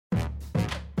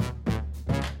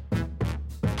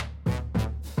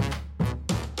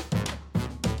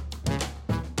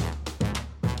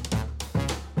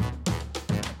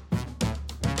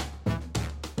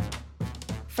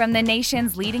From the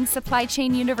nation's leading supply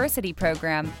chain university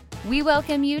program, we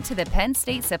welcome you to the Penn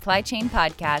State Supply Chain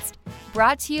Podcast,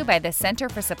 brought to you by the Center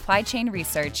for Supply Chain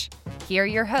Research. Here are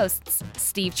your hosts,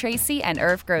 Steve Tracy and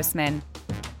Irv Grossman.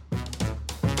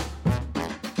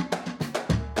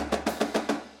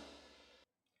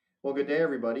 Well, good day,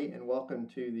 everybody, and welcome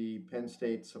to the Penn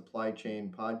State Supply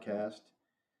Chain Podcast.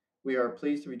 We are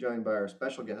pleased to be joined by our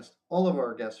special guest. All of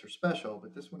our guests are special,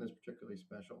 but this one is particularly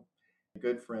special. A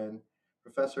good friend,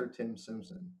 Professor Tim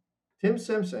Simpson. Tim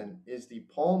Simpson is the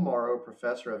Paul Morrow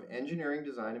Professor of Engineering,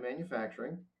 Design, and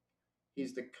Manufacturing.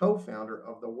 He's the co-founder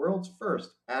of the world's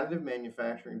first additive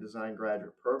manufacturing design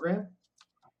graduate program,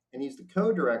 and he's the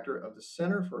co-director of the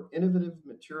Center for Innovative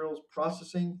Materials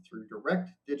Processing through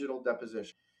Direct Digital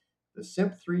Deposition, the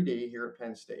SIMP 3D here at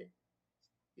Penn State.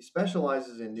 He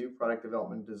specializes in new product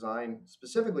development design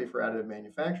specifically for additive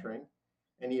manufacturing,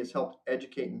 and he has helped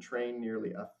educate and train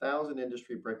nearly 1,000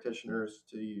 industry practitioners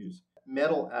to use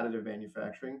metal additive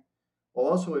manufacturing, while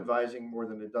also advising more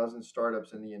than a dozen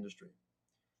startups in the industry.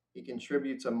 He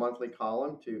contributes a monthly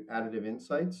column to Additive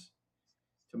Insights,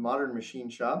 to Modern Machine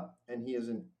Shop, and he is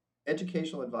an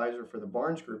educational advisor for the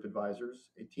Barnes Group Advisors,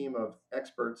 a team of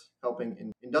experts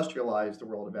helping industrialize the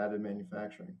world of additive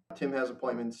manufacturing. Tim has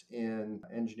appointments in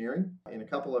engineering in a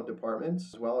couple of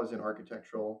departments, as well as in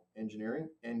architectural engineering,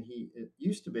 and he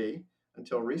used to be,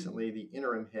 until recently, the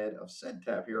interim head of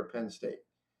CEDTAP here at Penn State.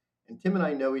 And Tim and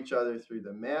I know each other through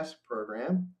the MASK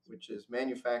program, which is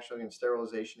Manufacturing and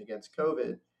Sterilization Against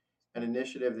COVID, an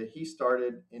initiative that he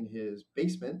started in his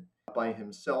basement by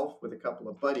himself with a couple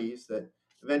of buddies that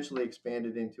eventually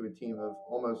expanded into a team of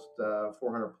almost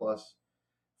 400 plus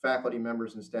faculty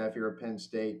members and staff here at Penn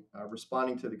State,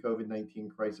 responding to the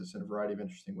COVID-19 crisis in a variety of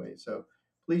interesting ways. So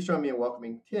please join me in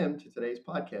welcoming Tim to today's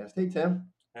podcast. Hey, Tim.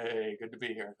 Hey, good to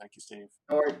be here. Thank you, Steve.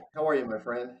 How are you, my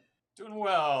friend? Doing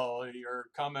well. Your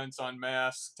comments on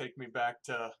masks take me back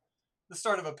to the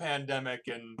start of a pandemic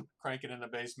and cranking in the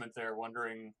basement there,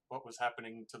 wondering what was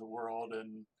happening to the world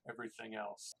and everything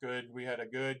else. Good. We had a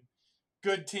good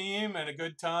team and a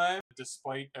good time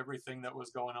despite everything that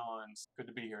was going on. It's good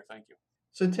to be here. Thank you.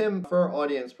 So Tim, for our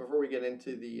audience, before we get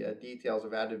into the details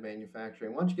of additive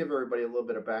manufacturing, why don't you give everybody a little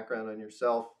bit of background on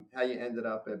yourself, how you ended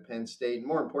up at Penn State, and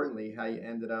more importantly, how you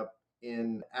ended up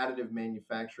in additive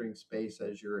manufacturing space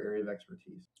as your area of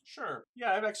expertise? Sure.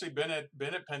 Yeah, I've actually been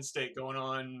at Penn State going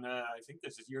on, I think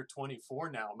this is year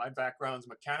 24 now. My background's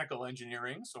mechanical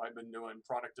engineering, so I've been doing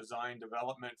product design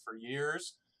development for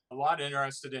years. A lot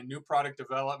interested in new product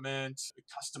development,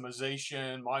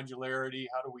 customization, modularity.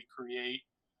 How do we create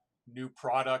new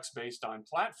products based on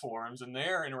platforms? And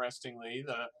there, interestingly,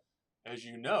 as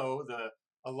you know,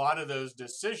 a lot of those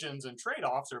decisions and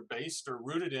trade-offs are based or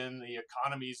rooted in the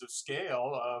economies of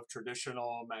scale of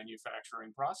traditional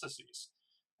manufacturing processes.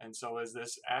 And so as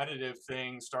this additive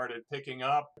thing started picking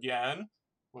up again,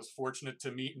 was fortunate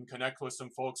to meet and connect with some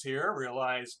folks here,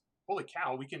 realized, holy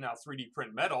cow, we can now 3D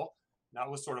print metal. That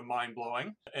was sort of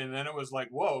mind-blowing. And then it was like,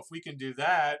 whoa, if we can do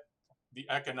that, the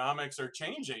economics are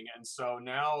changing. And so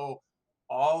now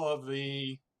all of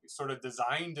the sort of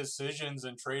design decisions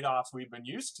and trade-offs we've been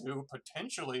used to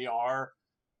potentially are,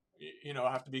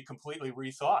 have to be completely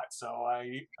rethought. So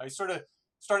I sort of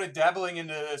started dabbling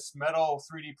into this metal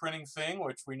 3D printing thing,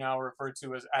 which we now refer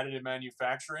to as additive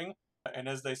manufacturing. And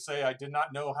as they say, I did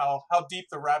not know how deep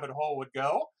the rabbit hole would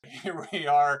go. Here we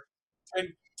are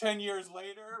 10 years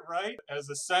later, right? As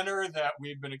a center that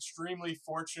we've been extremely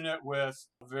fortunate with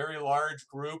a very large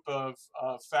group of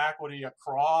faculty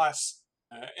across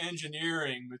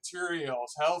engineering,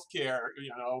 materials, healthcare,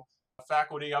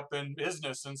 faculty up in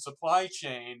business and supply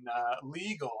chain,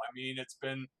 legal. I mean, it's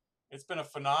been a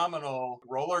phenomenal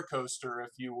roller coaster,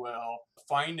 if you will,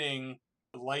 finding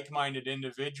like-minded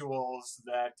individuals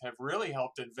that have really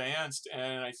helped advance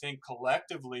and I think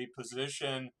collectively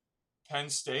position Penn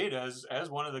State as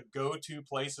one of the go-to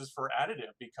places for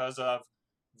additive because of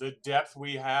the depth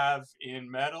we have in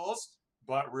metals,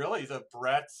 but really the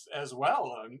breadth as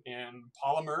well in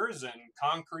polymers and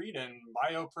concrete and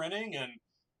bioprinting and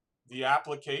the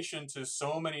application to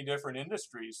so many different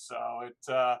industries. So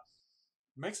it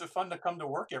makes it fun to come to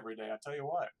work every day, I tell you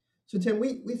what. So Tim,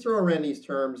 we throw around these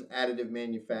terms, additive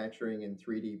manufacturing and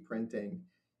 3D printing.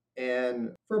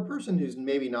 And for a person who's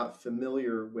maybe not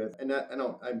familiar with,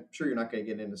 I'm sure you're not going to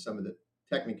get into some of the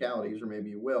technicalities, or maybe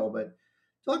you will, but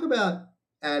talk about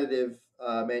additive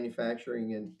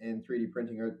manufacturing and 3D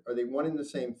printing. Are they one and the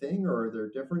same thing, or are there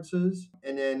differences?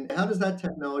 And then how does that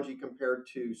technology compare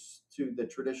to the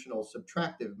traditional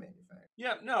subtractive manufacturing?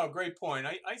 Yeah, no, great point.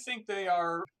 I think they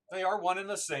are one and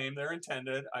the same. They're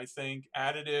intended. I think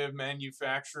additive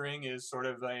manufacturing is sort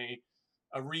of a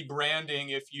a rebranding,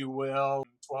 if you will,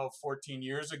 12, 14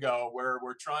 years ago, where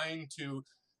we're trying to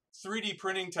 3D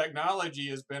printing technology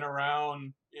has been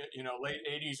around, late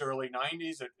 80s, early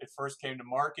 90s. It first came to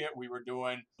market. We were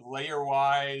doing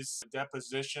layer-wise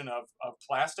deposition of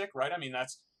plastic, right? I mean,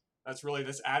 that's really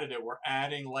this additive. We're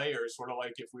adding layers, sort of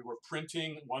like if we were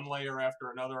printing one layer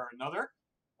after another.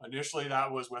 Initially,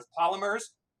 that was with polymers.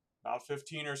 About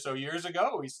 15 or so years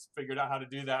ago, we figured out how to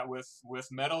do that with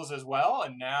metals as well.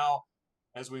 And now,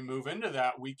 as we move into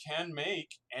that, we can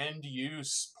make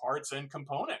end-use parts and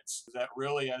components. That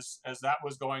really, as that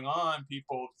was going on,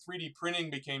 3D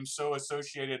printing became so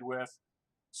associated with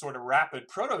sort of rapid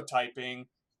prototyping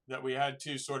that we had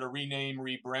to sort of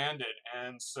rebrand it.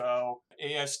 And so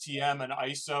ASTM and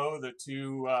ISO, the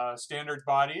two standards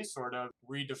bodies, sort of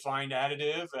redefined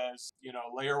additive as,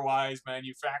 layer-wise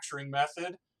manufacturing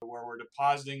method, where we're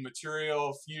depositing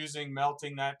material, fusing,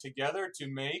 melting that together to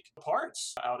make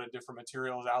parts out of different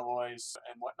materials, alloys,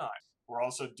 and whatnot. We're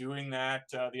also doing that.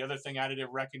 The other thing additive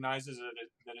recognizes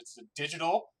that it's a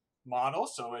digital model.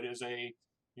 So it is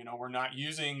we're not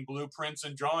using blueprints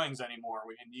and drawings anymore.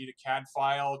 We need a CAD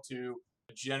file to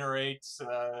generate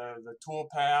the tool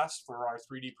paths for our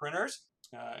 3D printers.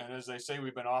 And as they say,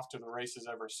 we've been off to the races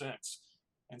ever since.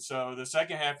 And so the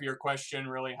second half of your question,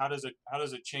 really, how does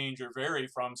it change or vary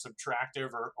from subtractive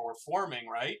or forming,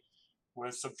 right?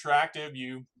 With subtractive,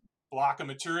 you block a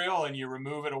material and you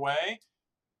remove it away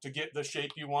to get the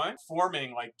shape you want.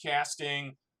 Forming, like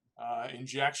casting,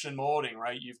 injection molding,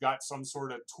 right? You've got some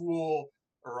sort of tool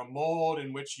or a mold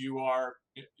in which you are,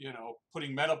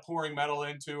 pouring metal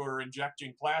into or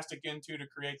injecting plastic into to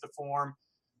create the form.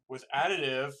 With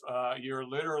additive, you're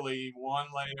literally one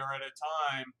layer at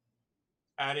a time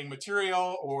adding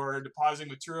material or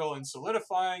depositing material and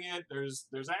solidifying it.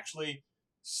 There's actually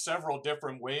several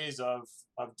different ways of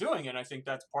doing it. I think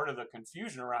that's part of the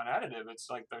confusion around additive.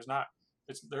 It's like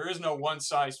there is no one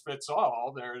size fits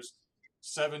all. There's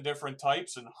 7 different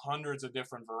types and hundreds of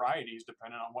different varieties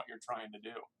depending on what you're trying to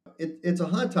do. It's a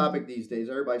hot topic these days.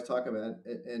 Everybody's talking about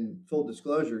it. And full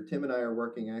disclosure, Tim and I are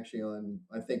working actually on,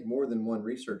 I think, more than one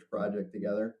research project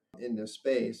together in this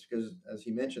space because, as he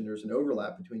mentioned, there's an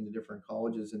overlap between the different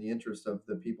colleges and the interests of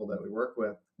the people that we work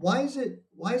with. Why is it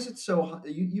so hot?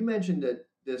 You mentioned that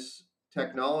this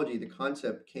technology, the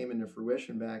concept came into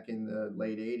fruition back in the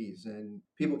late 80s, and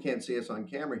people can't see us on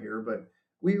camera here, but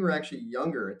we were actually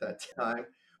younger at that time.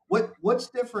 What's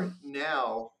different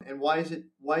now, and why is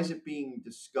it being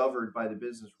discovered by the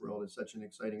business world as such an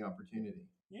exciting opportunity?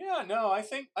 Yeah, no, I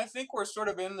think we're sort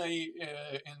of in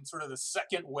sort of the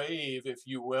second wave, if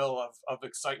you will, of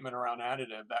excitement around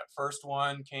additive. That first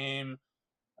one came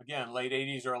again late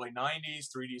 80s, early 90s.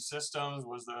 3D Systems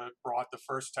brought the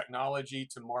first technology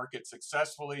to market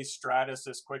successfully.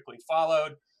 Stratasys quickly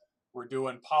followed. We're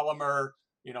doing polymer,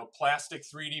 plastic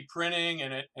 3D printing,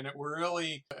 and it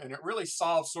really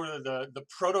solves sort of the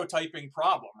prototyping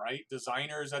problem, right?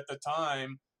 Designers at the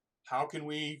time, how can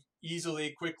we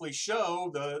easily, quickly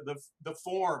show the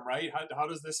form, right? How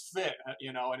does this fit,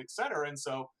 and et cetera. And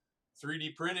so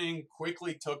 3D printing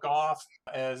quickly took off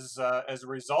as a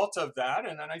result of that.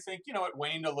 And then I think, it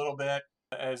waned a little bit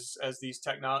as these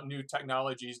new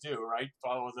technologies do, right?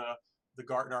 Follow the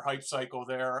Gartner hype cycle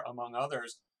there, among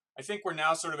others. I think we're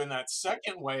now sort of in that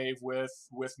second wave with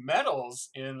metals,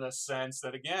 in the sense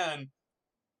that, again,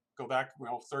 go back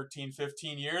 13,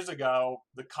 15 years ago,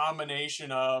 the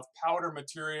combination of powder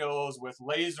materials with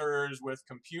lasers, with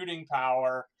computing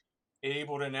power,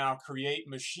 able to now create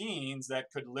machines that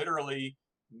could literally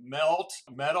melt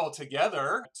metal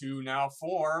together to now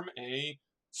form a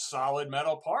solid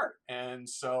metal part. And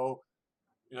so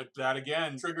that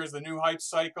again triggers the new hype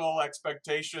cycle.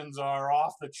 Expectations are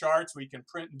off the charts. We can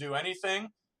print and do anything.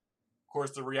 Of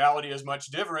course, the reality is much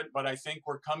different, but I think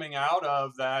we're coming out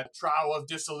of that trial of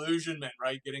disillusionment,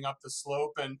 right? Getting up the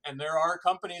slope. And there are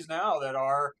companies now that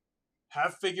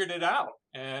have figured it out.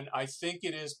 And I think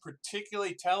it is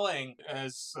particularly telling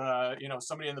as,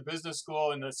 somebody in the business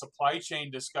school and the supply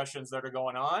chain discussions that are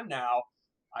going on now.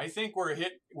 I think we're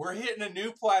hitting a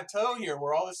new plateau here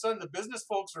where all of a sudden the business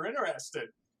folks are interested.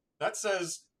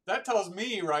 That tells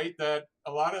me, right, that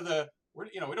a lot of we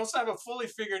don't have it fully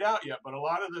figured out yet, but a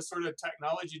lot of the sort of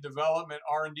technology development,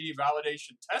 R&D,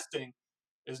 validation, testing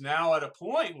is now at a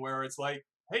point where it's like,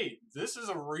 hey, this is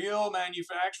a real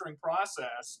manufacturing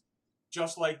process,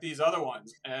 just like these other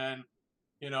ones. And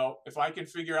if I can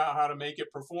figure out how to make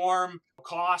it perform,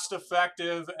 cost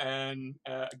effective, and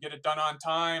get it done on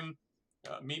time,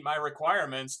 meet my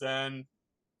requirements, then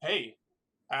hey,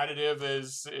 additive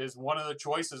is one of the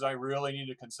choices I really need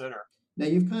to consider. Now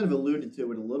you've kind of alluded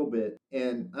to it a little bit,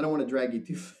 and I don't want to drag you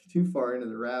too far into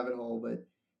the rabbit hole, but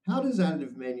how does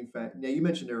additive manufacturing? Now you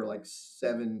mentioned there are like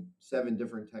seven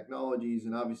different technologies,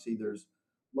 and obviously there's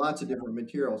lots of different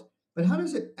materials. But how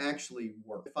does it actually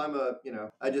work? If I'm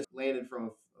I just landed from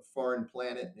a foreign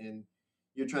planet, and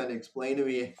you're trying to explain to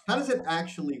me how does it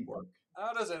actually work?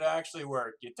 How does it actually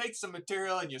work? You take some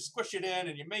material and you squish it in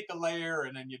and you make a layer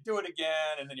and then you do it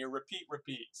again and then you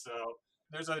repeat. So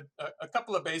there's a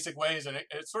couple of basic ways, and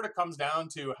it sort of comes down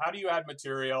to how do you add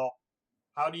material?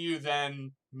 How do you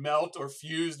then melt or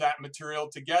fuse that material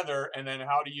together? And then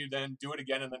how do you then do it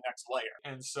again in the next layer?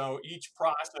 And so each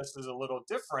process is a little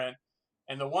different.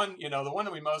 And the one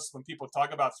that we most, when people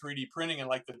talk about 3D printing and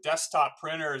like the desktop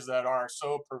printers that are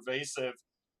so pervasive,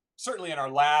 certainly in our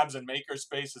labs and maker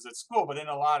spaces at school, but in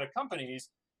a lot of companies,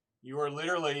 you are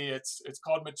literally, it's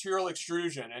called material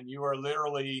extrusion, and you are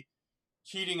literally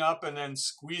heating up and then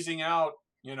squeezing out,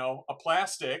 a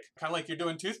plastic, kind of like you're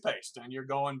doing toothpaste, and you're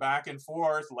going back and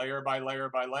forth layer by layer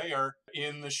by layer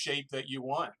in the shape that you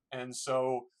want. And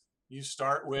so you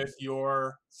start with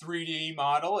your 3D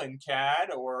model in CAD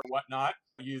or whatnot.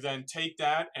 You then take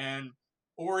that and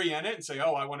orient it and say,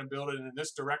 oh, I want to build it in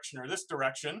this direction or this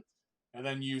direction. And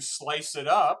then you slice it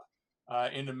up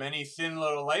into many thin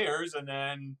little layers. And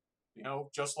then,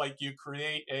 just like you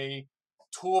create a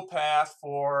tool path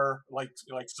for like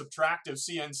subtractive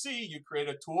CNC, you create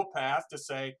a tool path to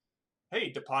say, hey,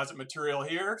 deposit material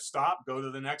here, stop, go to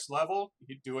the next level,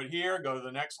 you do it here, go to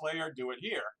the next layer, do it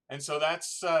here. And so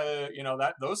that's,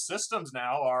 that those systems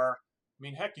now are,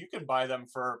 heck, you can buy them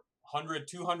for $100,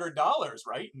 $200,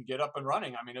 right? And get up and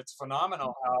running. It's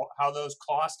phenomenal how those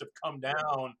costs have come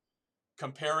down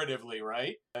comparatively,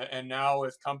 right? And now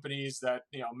with companies that,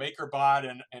 MakerBot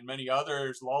and many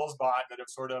others, Lulzbot, that have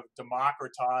sort of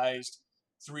democratized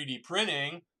 3D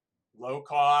printing, low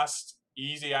cost,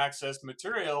 easy access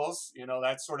materials,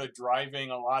 that's sort of driving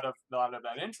a lot of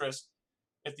that interest.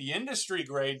 At the industry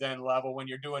grade then level, when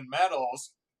you're doing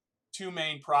metals, two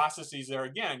main processes there.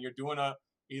 Again, you're doing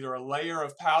either a layer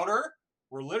of powder,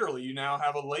 where literally you now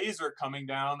have a laser coming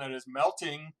down that is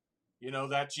melting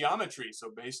that geometry. So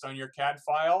based on your CAD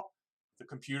file, the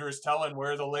computer is telling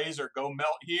where the laser, go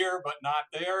melt here, but not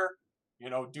there.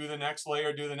 Do the next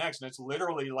layer, do the next. And it's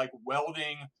literally like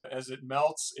welding. As it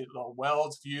melts, it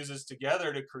welds, fuses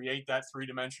together to create that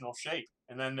three-dimensional shape.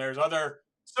 And then there's other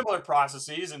similar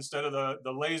processes. Instead of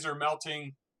the laser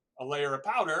melting a layer of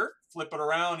powder, flip it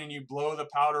around and you blow the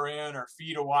powder in or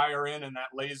feed a wire in, and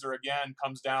that laser again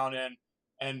comes down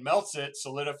and melts it,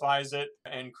 solidifies it,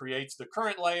 and creates the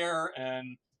current layer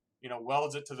and,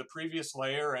 welds it to the previous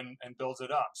layer and builds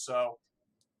it up. So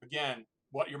again,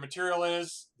 what your material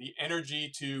is, the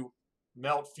energy to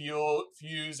melt,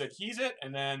 fuse, adhese it,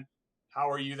 and then how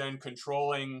are you then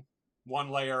controlling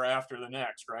one layer after the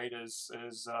next, right? Is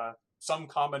some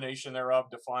combination thereof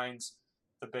defines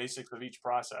the basics of each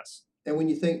process. And when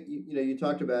you think, you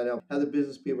talked about how the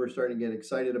business people are starting to get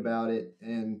excited about it,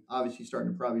 and obviously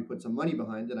starting to probably put some money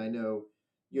behind it. I know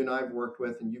you and I have worked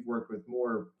with, and you've worked with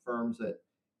more firms that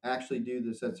actually do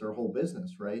this. That's their whole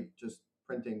business, right? Just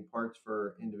printing parts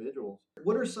for individuals.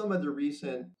 What are some of the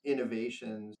recent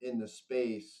innovations in the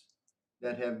space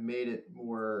that have made it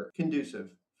more conducive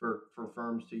for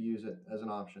firms to use it as an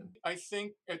option? I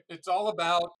think it's all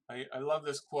about, I love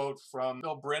this quote from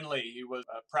Bill Brindley. He was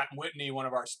Pratt & Whitney, one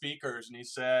of our speakers, and he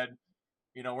said,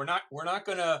 we're not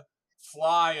going to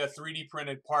fly a 3D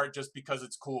printed part just because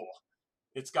it's cool.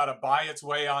 It's got to buy its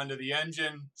way onto the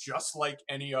engine just like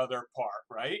any other part,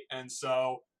 right? And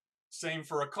so same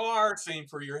for a car, same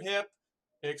for your hip,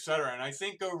 etc. And I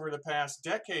think over the past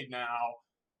decade now,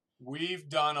 we've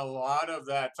done a lot of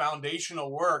that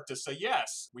foundational work to say,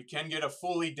 yes, we can get a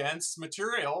fully dense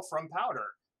material from powder.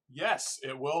 Yes,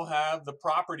 it will have the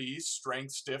properties,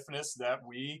 strength, stiffness that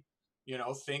we,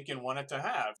 think and want it to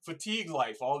have. Fatigue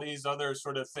life, all these other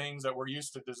sort of things that we're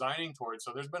used to designing towards.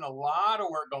 So there's been a lot of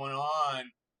work going on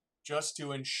just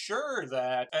to ensure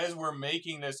that as we're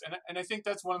making this, and I think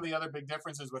that's one of the other big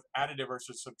differences with additive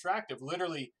versus subtractive.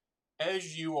 Literally,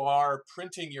 as you are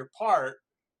printing your part,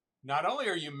 not only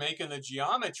are you making the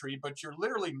geometry, but you're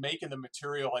literally making the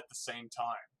material at the same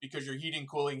time because you're heating,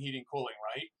 cooling,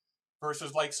 right?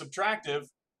 Versus like subtractive,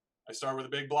 I start with a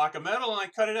big block of metal and I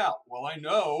cut it out. Well, I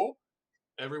know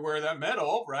everywhere that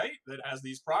metal, right, that has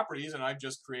these properties, and I've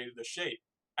just created the shape.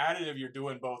 Additive, you're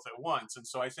doing both at once. And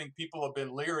so I think people have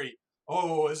been leery.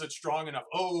 Oh, is it strong enough?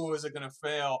 Oh, is it going to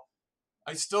fail?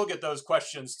 I still get those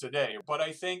questions today. But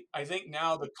I think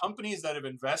now the companies that have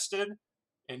invested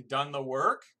and done the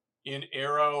work in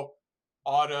aero,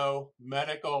 auto,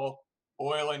 medical,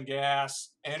 oil and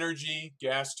gas, energy,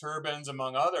 gas turbines,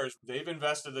 among others. They've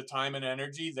invested the time and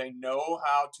energy. They know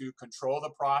how to control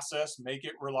the process, make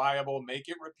it reliable, make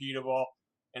it repeatable,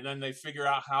 and then they figure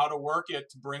out how to work it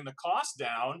to bring the cost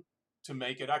down to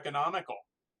make it economical.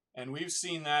 And we've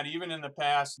seen that even in the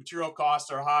past. Material costs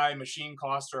are high, machine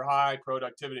costs are high,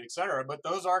 productivity, et cetera, but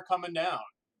those are coming down.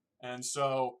 And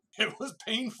so it was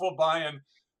painful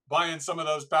buying some of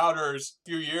those powders a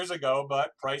few years ago,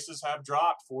 but prices have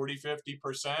dropped 40,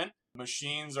 50%.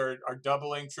 Machines are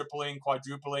doubling, tripling,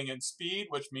 quadrupling in speed,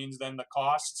 which means then the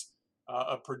costs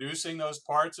of producing those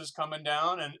parts is coming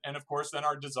down. And of course, then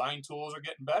our design tools are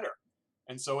getting better.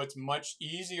 And so it's much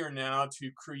easier now to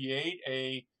create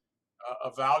a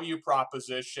value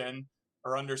proposition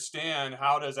or understand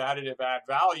how does additive add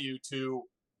value to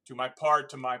my part,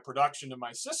 to my production, to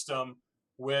my system,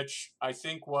 which I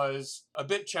think was a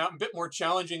bit more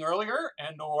challenging earlier,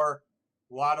 and or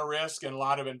a lot of risk and a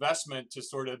lot of investment to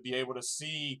sort of be able to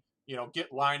see,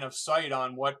 get line of sight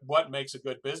on what makes a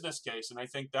good business case. And I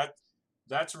think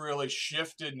that's really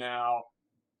shifted now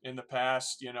in the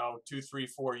past, 2, 3,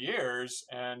 4 years,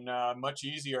 and much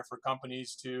easier for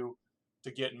companies to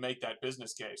get and make that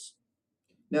business case.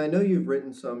 Now, I know you've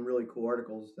written some really cool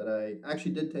articles that I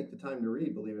actually did take the time to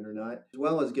read, believe it or not, as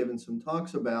well as given some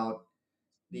talks about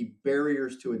the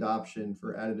barriers to adoption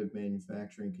for additive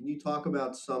manufacturing. Can you talk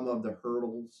about some of the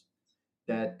hurdles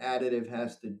that additive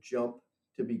has to jump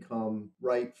to become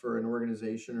right for an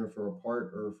organization or for a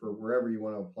part or for wherever you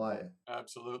want to apply it?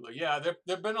 Absolutely. Yeah,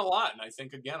 there've been a lot. And I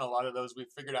think, again, a lot of those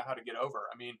we've figured out how to get over.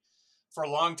 I mean, for a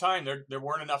long time, there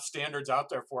weren't enough standards out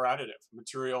there for additive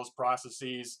materials,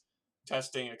 processes,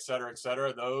 testing, et cetera, et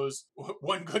cetera. Those,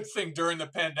 one good thing during the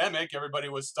pandemic, everybody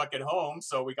was stuck at home,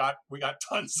 so we got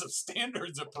tons of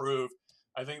standards approved.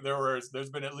 I think there's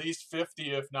been at least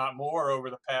 50, if not more, over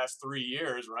the past 3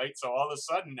 years, right? So all of a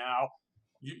sudden now,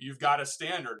 you've got a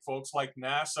standard. Folks like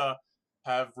NASA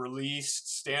have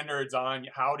released standards on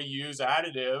how to use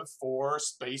additive for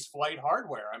space flight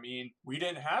hardware. I mean, we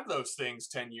didn't have those things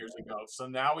 10 years ago. So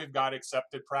now we've got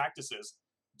accepted practices.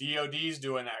 DoD's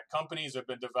doing that. Companies have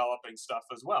been developing stuff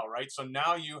as well, right? So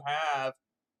now you have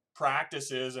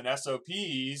practices and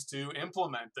SOPs to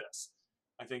implement this.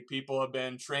 I think people have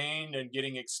been trained and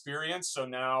getting experience. So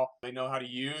now they know how to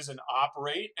use and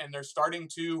operate, and they're starting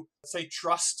to, say,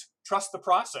 trust the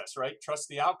process, right? Trust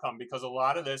the outcome, because a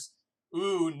lot of this,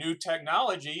 new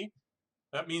technology,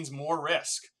 that means more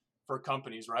risk for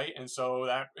companies, right? And so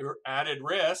that added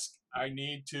risk,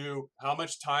 how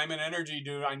much time and energy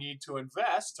do I need to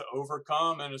invest to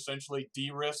overcome and essentially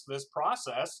de-risk this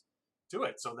process to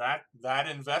it? So that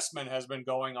investment has been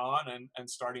going on and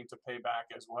starting to pay back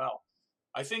as well.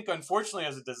 I think, unfortunately,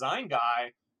 as a design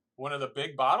guy, one of the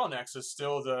big bottlenecks is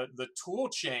still the tool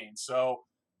chain. So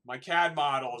my CAD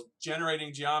models,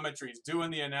 generating geometries,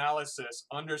 doing the analysis,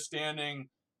 understanding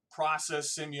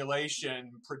process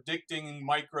simulation, predicting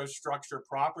microstructure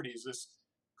properties,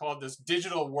 this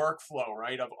digital workflow,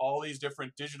 right, of all these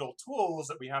different digital tools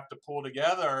that we have to pull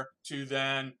together to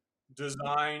then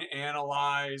design,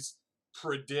 analyze,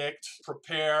 predict,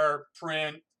 prepare,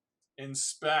 print,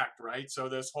 inspect, right? So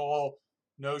this whole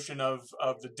notion of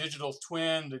the digital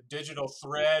twin, the digital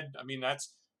thread, I mean,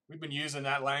 we've been using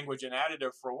that language in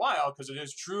additive for a while because it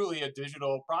is truly a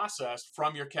digital process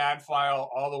from your CAD file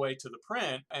all the way to the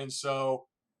print. And so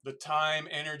the time,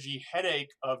 energy, headache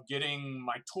of getting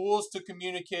my tools to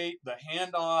communicate, the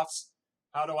handoffs,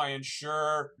 how do I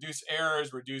ensure, reduce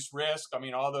errors, reduce risk? I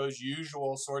mean, all those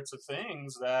usual sorts of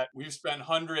things that we've spent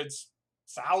hundreds,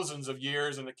 thousands of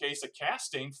years in the case of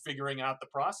casting, figuring out the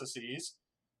processes,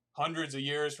 hundreds of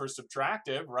years for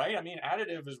subtractive, right? I mean,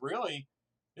 additive is really,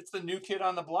 it's the new kid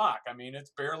on the block. I mean,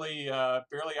 it's barely out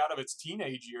of its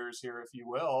teenage years here, if you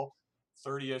will,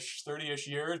 30-ish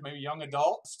years, maybe young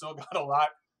adult, still got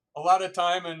a lot of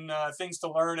time and things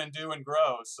to learn and do and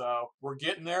grow. So we're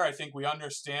getting there. I think we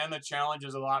understand the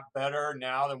challenges a lot better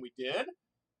now than we did.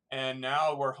 And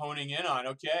now we're honing in on,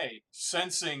 okay,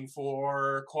 sensing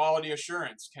for quality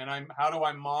assurance. How do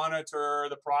I monitor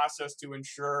the process to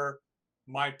ensure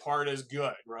my part is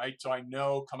good, right? So I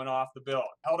know coming off the build.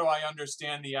 How do I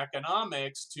understand the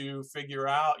economics to figure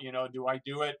out, do I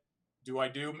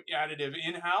do additive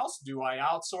in-house? Do I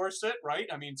outsource it, right?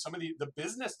 I mean, some of the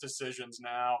business decisions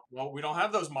now, well, we don't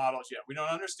have those models yet. We don't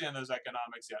understand those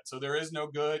economics yet. So there is no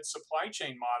good supply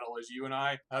chain model, as you and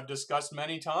I have discussed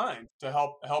many times, to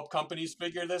help companies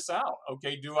figure this out.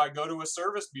 Okay, do I go to a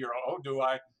service bureau? Oh, do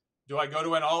I go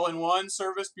to an all-in-one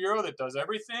service bureau that does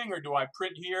everything? Or do I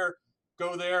print here,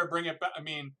 go there, bring it back? I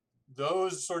mean,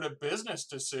 those sort of business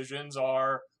decisions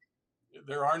are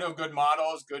there are no good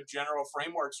models, good general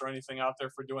frameworks or anything out there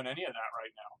for doing any of that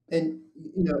right now. And,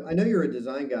 you know, I know you're a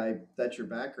design guy, that's your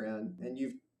background, and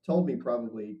you've told me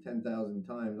probably 10,000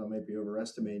 times, I might be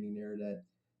overestimating there, that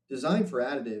design for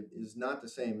additive is not the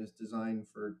same as design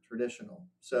for traditional.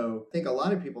 So I think a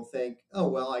lot of people think, oh,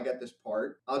 well, I got this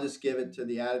part, I'll just give it to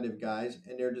the additive guys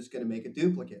and they're just going to make a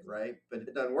duplicate, right? But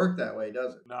it doesn't work that way,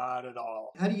 does it? Not at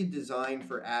all. How do you design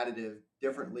for additive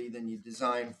differently than you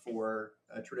design for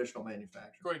a traditional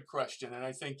manufacturer? Great question. And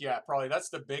I think, yeah, probably that's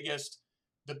the biggest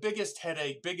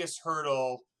headache, biggest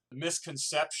hurdle,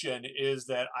 misconception is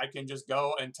that I can just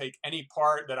go and take any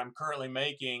part that I'm currently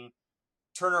making,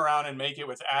 turn around and make it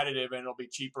with additive, and it'll be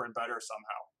cheaper and better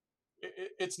somehow.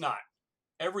 It's not.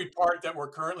 Every part that we're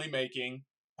currently making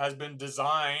has been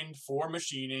designed for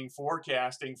machining, for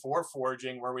casting, for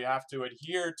forging, where we have to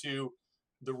adhere to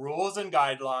the rules and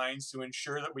guidelines to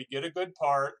ensure that we get a good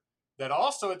part that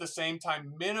also at the same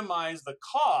time minimize the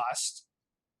cost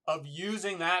of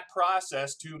using that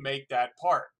process to make that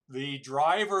part. The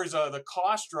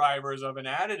cost drivers of an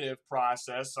additive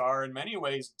process are in many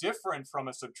ways different from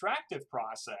a subtractive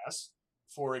process,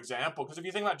 for example, because if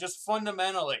you think about just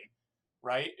fundamentally,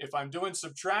 right, if I'm doing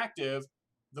subtractive,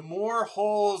 the more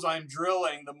holes I'm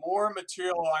drilling, the more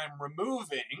material I'm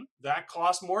removing, that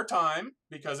costs more time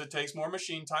because it takes more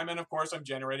machine time, and of course I'm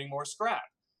generating more scrap.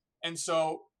 And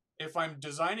so if I'm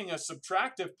designing a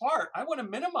subtractive part, I want to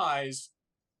minimize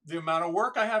the amount of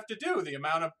work I have to do, the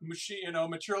amount of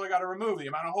material I got to remove, the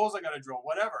amount of holes I got to drill,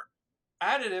 whatever.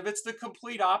 Additive, it's the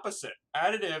complete opposite.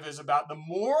 Additive is about the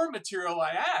more material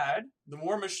I add, the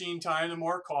more machine time, the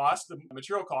more cost, the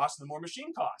material cost, the more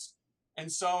machine cost.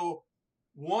 And so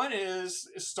one is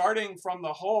starting from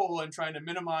the hole and trying to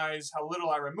minimize how little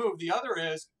I remove. The other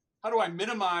is, how do I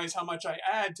minimize how much I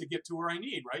add to get to where I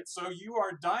need, right? So you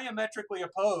are diametrically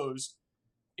opposed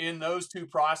in those two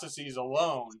processes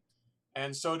alone.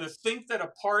 And so to think that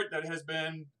a part that has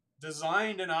been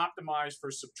designed and optimized for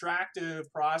subtractive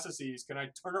processes, can I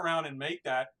turn around and make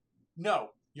that?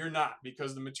 No, you're not,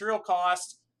 because the material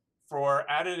costs for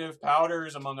additive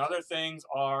powders, among other things,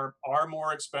 are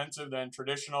more expensive than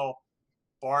traditional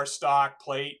bar stock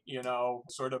plate,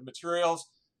 sort of materials.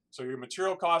 So your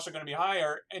material costs are going to be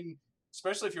higher. And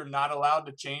especially if you're not allowed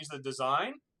to change the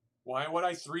design, why would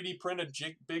I 3D print a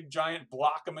big giant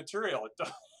block of material?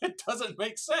 It doesn't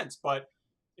make sense. But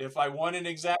if I want an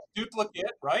exact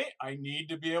duplicate, right, I need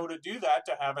to be able to do that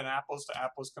to have an apples to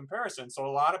apples comparison. So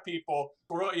a lot of people,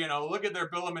 look at their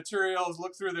bill of materials,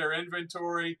 look through their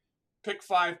inventory, pick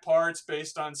 5 parts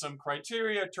based on some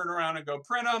criteria, turn around and go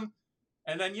print them.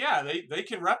 And then, they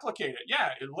can replicate it. Yeah,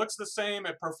 it looks the same,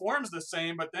 it performs the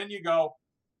same, but then you go,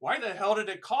 why the hell did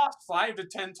it cost 5 to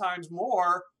 10 times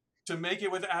more to make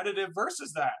it with additive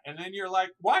versus that? And then you're like,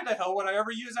 why the hell would I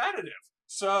ever use additive?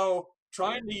 So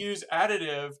trying to use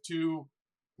additive to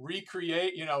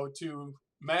recreate, to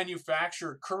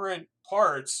manufacture current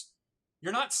parts,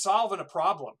 you're not solving a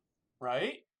problem,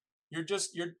 right? You're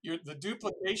the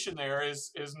duplication there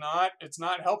is not, it's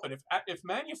not helping. If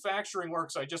manufacturing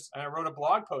works, I wrote a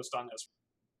blog post on this.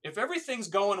 If everything's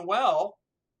going well,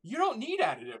 you don't need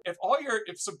additive. If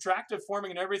subtractive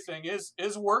forming and everything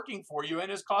is working for you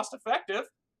and is cost effective,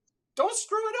 don't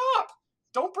screw it up.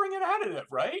 Don't bring in additive,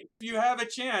 right? If you have a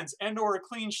chance or a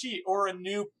clean sheet or a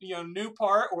new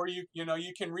part, or you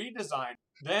can redesign,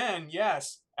 then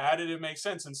yes, additive makes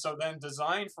sense. And so then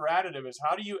design for additive is,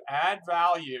 how do you add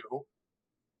value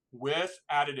with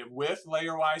additive, with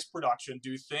layer-wise production,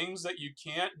 do things that you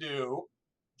can't do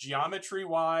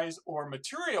geometry-wise or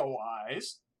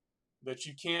material-wise that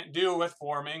you can't do with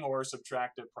forming or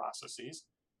subtractive processes.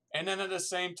 And then at the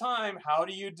same time, how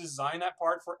do you design that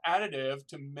part for additive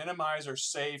to minimize or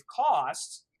save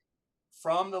costs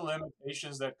from the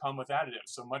limitations that come with additive?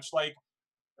 So much like,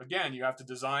 again, you have to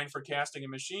design for casting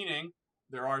and machining,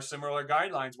 there are similar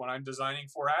guidelines when I'm designing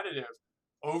for additive.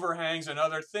 Overhangs and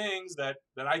other things that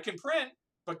I can print,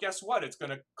 but guess what? It's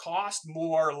going to cost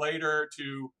more later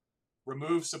to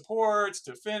remove supports,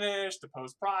 to finish, to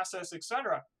post-process,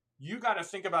 etc. You got to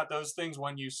think about those things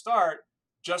when you start.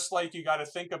 Just like you got to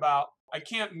think about, I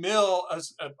can't mill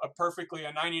a perfectly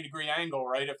a 90-degree angle,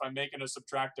 right, if I'm making a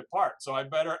subtractive part. So I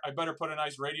better put a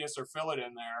nice radius or fillet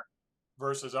in there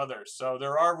versus others. So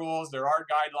there are rules, there are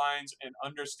guidelines, and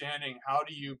understanding how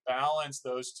do you balance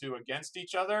those two against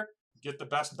each other, get the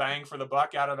best bang for the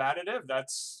buck out of additive.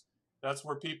 That's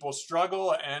where people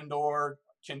struggle and or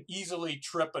can easily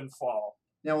trip and fall.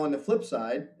 Now, on the flip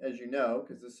side, as you know,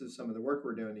 because this is some of the work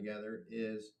we're doing together,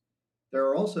 is there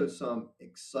are also some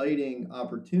exciting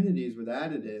opportunities with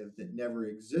additive that never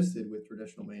existed with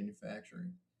traditional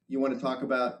manufacturing. you want to talk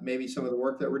about maybe some of the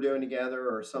work that we're doing together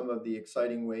or some of the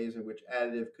exciting ways in which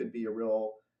additive could be a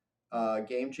real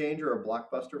game changer or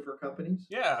blockbuster for companies?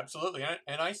 Yeah, absolutely.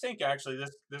 And I think actually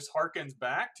this harkens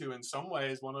back to, in some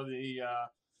ways, one of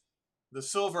the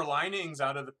silver linings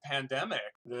out of the pandemic.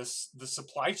 The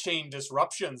supply chain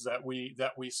disruptions that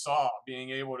we saw,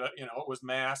 being able to, it was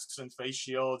masks and face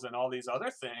shields and all these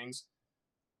other things.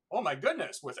 Oh my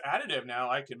goodness, with additive now,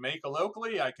 I can make it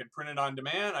locally, I can print it on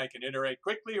demand, I can iterate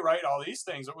quickly, right? All these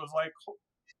things. It was like,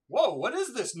 whoa, what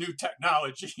is this new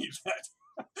technology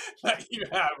that you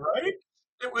have, right?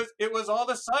 It was all of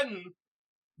a sudden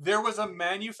there was a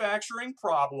manufacturing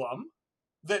problem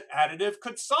that additive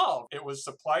could solve. It was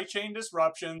supply chain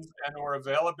disruptions and or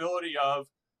availability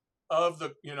of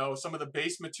the, some of the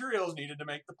base materials needed to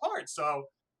make the parts. So,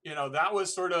 that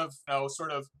was sort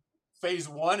of phase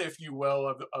one, if you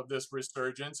will, of this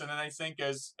resurgence. And then I think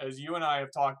as you and I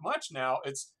have talked much now,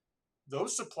 it's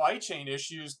those supply chain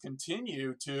issues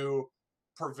continue to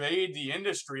pervade the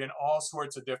industry in all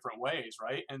sorts of different ways,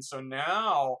 right? And so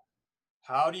now,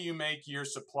 how do you make your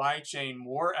supply chain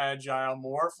more agile,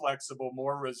 more flexible,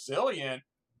 more resilient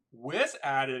with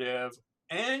additive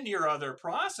and your other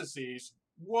processes?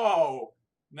 Whoa.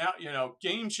 Now,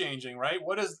 game changing, right?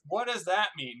 What does that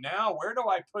mean? Now, where do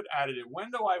I put additive?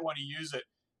 When do I want to use it?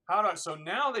 So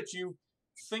now that you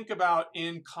think about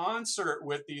in concert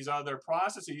with these other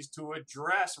processes to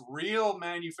address real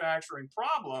manufacturing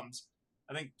problems,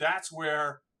 I think that's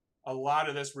where a lot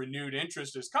of this renewed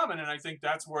interest is coming. And I think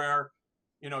that's where,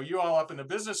 you all up in the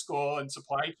business school and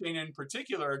supply chain in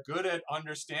particular are good at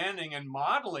understanding and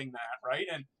modeling that, right?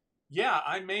 And yeah,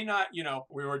 I may not,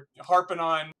 we were harping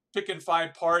on picking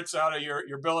 5 parts out of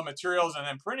your bill of materials and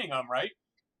then printing them, right?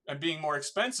 And being more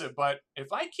expensive. But if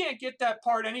I can't get that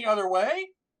part any other way,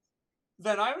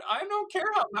 then I don't care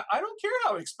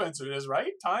how expensive it is,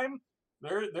 right? Time,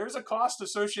 there's a cost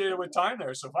associated with time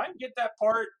there. So if I can get that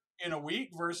part in a week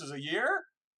versus a year,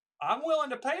 I'm willing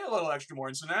to pay a little extra more.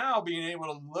 And so now being able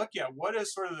to look at what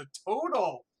is sort of the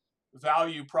total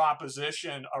value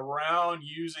proposition around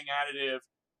using additive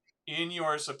in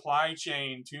your supply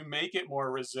chain to make it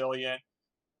more resilient,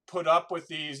 put up with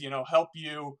these, help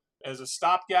you as a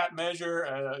stopgap measure,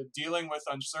 dealing with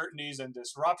uncertainties and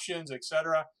disruptions, et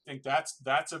cetera. I think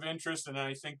that's of interest. And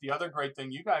I think the other great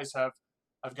thing you guys have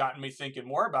gotten me thinking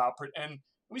more about, and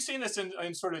we've seen this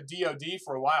in sort of DoD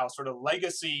for a while, sort of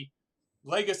legacy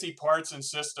parts and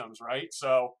systems, right?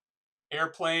 So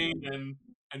airplane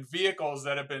and vehicles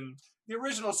that have been, the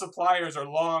original suppliers are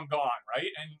long gone, right?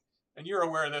 And you're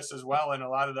aware of this as well. In a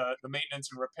lot of the maintenance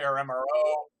and repair MRO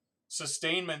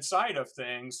sustainment side of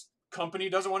things, company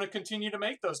doesn't want to continue to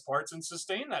make those parts and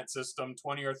sustain that system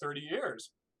 20 or 30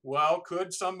 years. Well,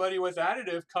 could somebody with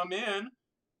additive come in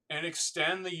and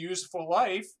extend the useful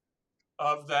life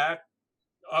of that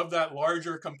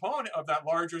larger component, of that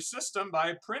larger system,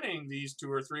 by printing these 2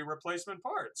 or 3 replacement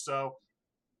parts? So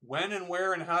when and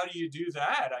where and how do you do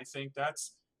that? I think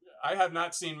I have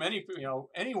not seen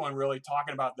anyone really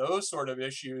talking about those sort of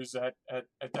issues at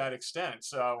that extent.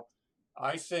 So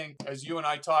I think as you and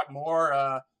I talk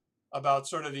more about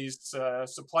sort of these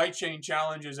supply chain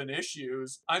challenges and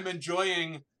issues, I'm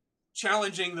enjoying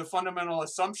challenging the fundamental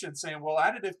assumption, saying, well,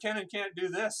 additive can and can't do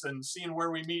this, and seeing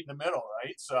where we meet in the middle,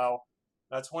 right? So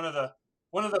that's one of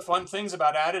the fun things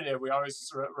about additive. We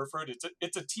always refer to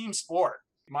it's a team sport.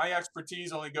 My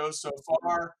expertise only goes so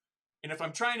far. And if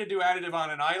I'm trying to do additive on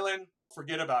an island,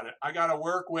 forget about it. I got to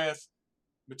work with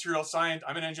material science.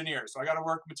 I'm an engineer, so I got to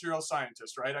work with material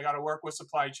scientists, right? I got to work with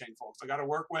supply chain folks. I got to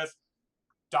work with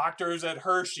doctors at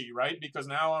Hershey, right? Because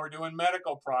now we're doing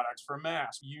medical products for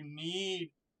masks. You need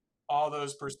all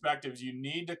those perspectives. You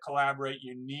need to collaborate.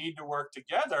 You need to work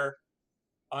together,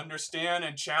 understand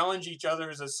and challenge each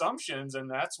other's assumptions, and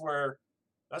that's where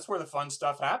the fun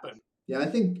stuff happens. Yeah, I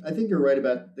think you're right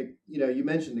about you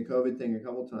mentioned the COVID thing a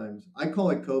couple times. I call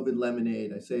it COVID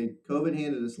lemonade. I say COVID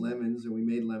handed us lemons and we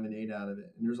made lemonade out of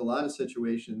it. And there's a lot of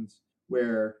situations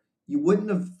where you wouldn't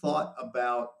have thought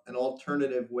about an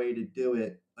alternative way to do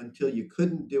it until you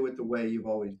couldn't do it the way you've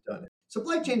always done it.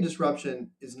 Supply chain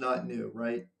disruption is not new,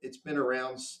 right? It's been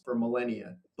around for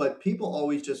millennia, but people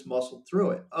always just muscled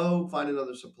through it. Oh, find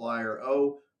another supplier.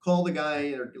 Oh, call the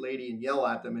guy or lady and yell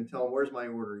at them and tell them, where's my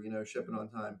order? Ship it on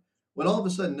time. When all of a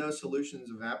sudden those solutions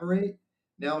evaporate,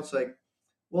 now it's like,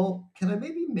 well, can I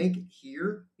maybe make it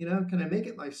here? Can I make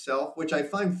it myself? Which I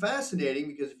find fascinating,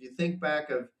 because if you think back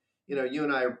of, you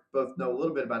and I both know a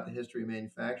little bit about the history of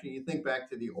manufacturing. You think back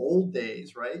to the old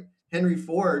days, right? Henry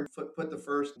Ford put the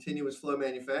first continuous flow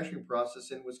manufacturing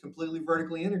process in, was completely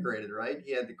vertically integrated, right?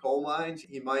 He had the coal mines,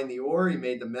 he mined the ore, he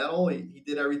made the metal, he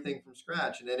did everything from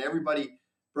scratch. And then everybody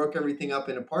broke everything up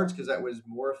into parts because that was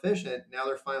more efficient. Now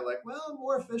they're finally like, well,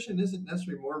 more efficient isn't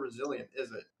necessarily more resilient,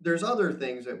 is it? There's other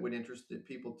things that would interest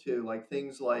people too, like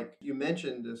things like you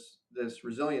mentioned this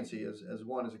resiliency as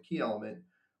one as a key element.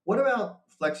 What about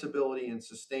flexibility and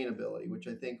sustainability, which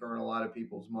I think are in a lot of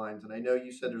people's minds? And I know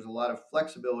you said there's a lot of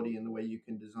flexibility in the way you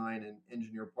can design and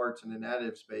engineer parts in an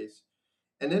additive space.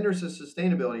 And then there's a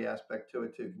sustainability aspect to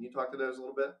it too. Can you talk to those a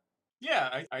little bit?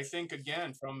 Yeah, I think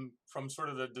again from sort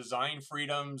of the design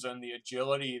freedoms and the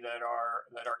agility that are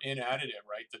in additive,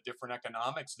 right? The different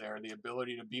economics there, the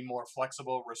ability to be more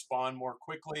flexible, respond more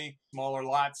quickly, smaller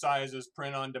lot sizes,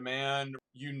 print on demand.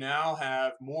 You now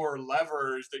have more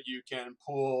levers that you can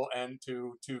pull and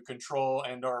to control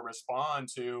and or respond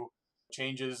to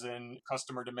changes in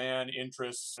customer demand,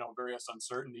 interests, various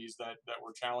uncertainties that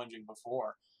were challenging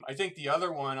before. I think the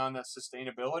other one on the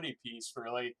sustainability piece,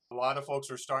 really, a lot of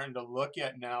folks are starting to look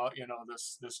at now,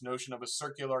 this notion of a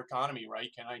circular economy, right?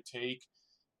 Can I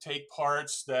take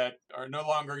parts that are no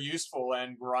longer useful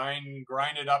and grind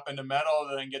it up into metal,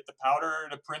 then get the powder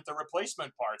to print the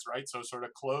replacement parts, right? So sort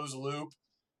of closed loop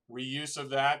reuse of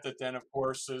that then of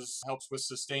course helps with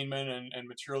sustainment and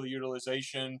material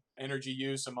utilization, energy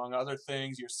use, among other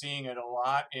things. You're seeing it a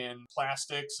lot in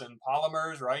plastics and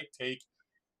polymers, right? Take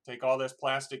all this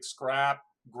plastic scrap,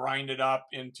 grind it up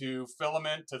into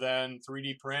filament to then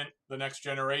 3D print the next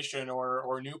generation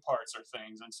or new parts or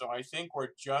things. And so I think we're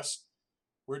just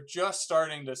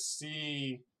starting to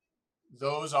see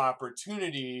those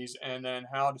opportunities and then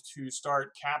how to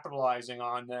start capitalizing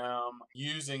on them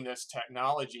using this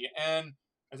technology. And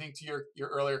I think to your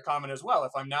earlier comment as well,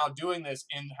 if I'm now doing this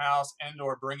in-house and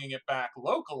or bringing it back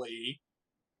locally,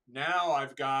 now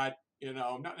I've got,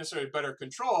 not necessarily better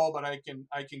control, but I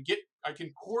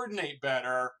can coordinate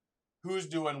better who's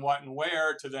doing what and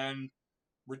where to then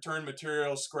return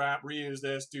materials, scrap, reuse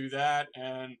this, do that,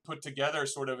 and put together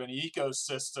sort of an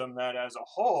ecosystem that as a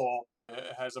whole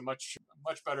has a much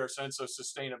better sense of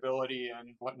sustainability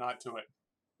and whatnot to it.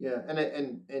 Yeah,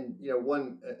 and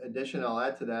one addition I'll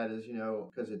add to that is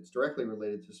because it's directly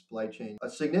related to supply chain, a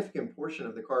significant portion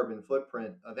of the carbon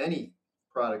footprint of any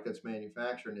product that's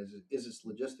manufactured is its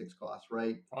logistics costs,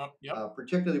 right? Yep.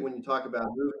 Particularly when you talk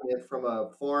about moving it from a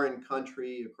foreign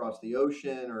country across the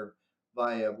ocean or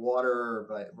via water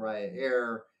or via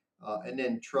air, and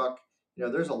then truck.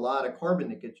 There's a lot of carbon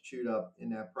that gets chewed up in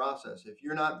that process. If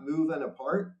you're not moving a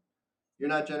part, you're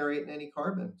not generating any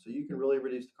carbon. So you can really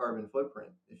reduce the carbon footprint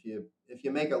if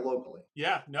you make it locally.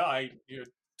 Yeah, no, you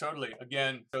totally.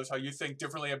 Again, shows how you think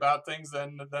differently about things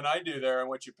than I do there and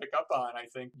what you pick up on. I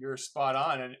think you're spot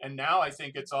on. And now I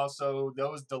think it's also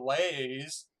those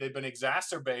delays, they've been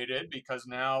exacerbated because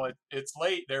now it's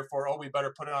late. Therefore, we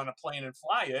better put it on a plane and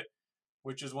fly it,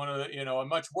 which is one of the, a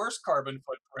much worse carbon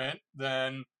footprint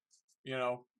than,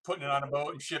 putting it on a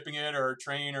boat and shipping it or a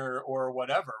train or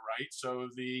whatever, right? So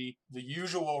the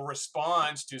usual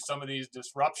response to some of these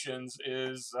disruptions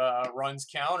is runs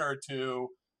counter to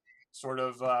sort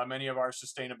of many of our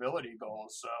sustainability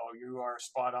goals. So you are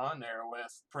spot on there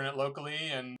with print it locally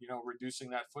and reducing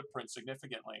that footprint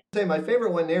significantly. Say my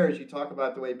favorite one there is you talk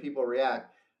about the way people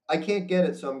react. I can't get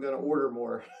it, so I'm going to order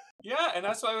more. Yeah, and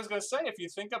that's what I was going to say. If you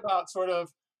think about sort of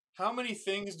how many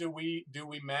things do we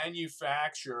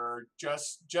manufacture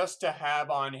just to have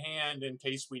on hand in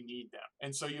case we need them?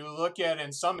 And so you look at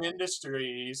in some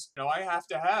industries, I have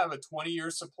to have a 20-year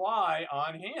supply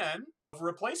on hand of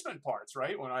replacement parts,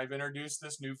 right? When I've introduced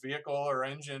this new vehicle or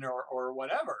engine or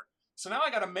whatever. So now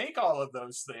I got to make all of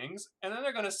those things, and then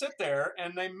they're going to sit there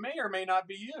and they may or may not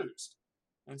be used.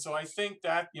 And so I think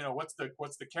that, what's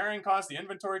the carrying cost, the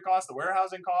inventory cost, the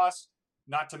warehousing cost,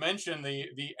 not to mention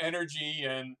the energy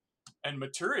and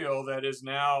material that is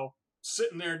now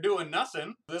sitting there doing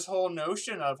nothing. This whole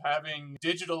notion of having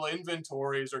digital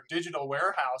inventories or digital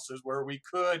warehouses where we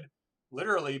could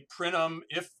literally print them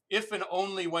if and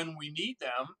only when we need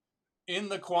them in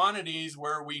the quantities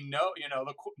where we know,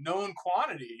 the known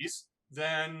quantities,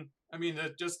 then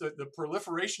the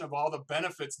proliferation of all the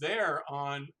benefits there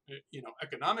on,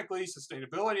 economically,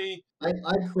 sustainability.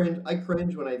 I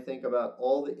cringe when I think about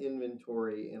all the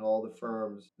inventory in all the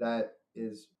firms that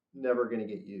is never going to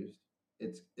get used.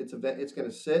 It's going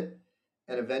to sit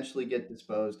and eventually get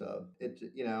disposed of.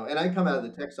 And I come out of the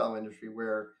textile industry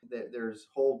where there's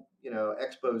whole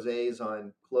exposés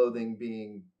on clothing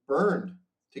being burned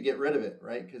to get rid of it,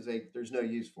 right? Because there's no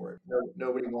use for it.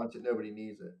 Nobody wants it. Nobody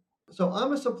needs it. So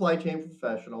I'm a supply chain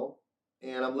professional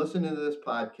and I'm listening to this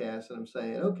podcast and I'm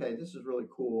saying, okay, this is really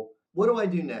cool. What do I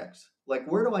do next? Like,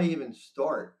 where do I even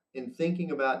start in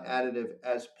thinking about additive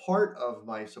as part of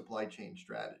my supply chain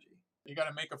strategy? You got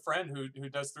to make a friend who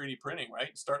does 3D printing,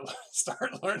 right? Start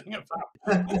learning about.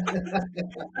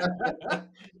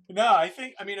 No, I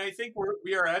think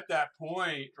we are at that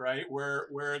point, right,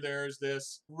 where there's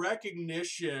this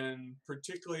recognition,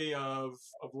 particularly of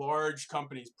large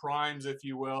companies, primes, if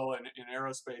you will, in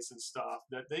aerospace and stuff,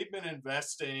 that they've been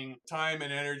investing time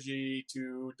and energy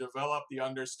to develop the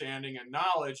understanding and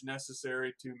knowledge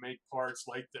necessary to make parts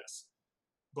like this.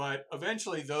 But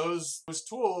eventually those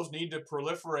tools need to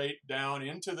proliferate down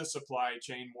into the supply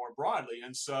chain more broadly.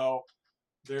 And so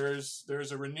there's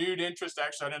a renewed interest.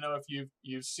 Actually, I don't know if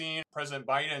you've seen President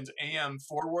Biden's AM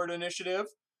Forward initiative.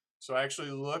 So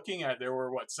actually looking at, there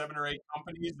were 7 or 8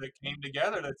 companies that came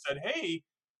together that said, hey,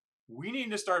 we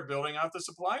need to start building out the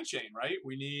supply chain, right?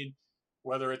 We need,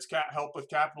 whether it's help with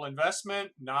capital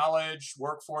investment, knowledge,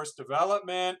 workforce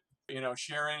development,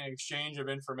 sharing and exchange of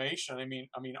information. I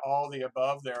mean, all the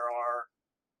above there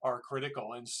are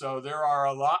critical. And so there are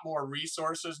a lot more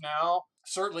resources now,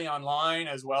 certainly online,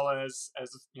 as well as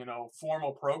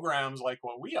formal programs like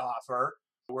what we offer,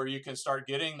 where you can start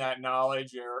getting that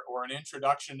knowledge or an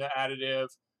introduction to additive.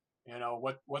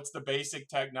 What's the basic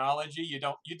technology? You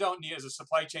don't need, as a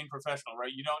supply chain professional,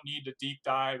 right? You don't need to deep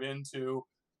dive into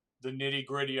the nitty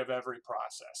gritty of every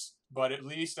process, but at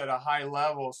least at a high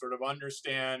level, sort of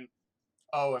understand,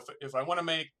 if I want to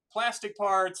make plastic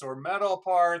parts or metal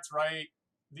parts, right,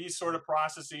 these sort of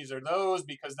processes are those,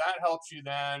 because that helps you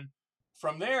then,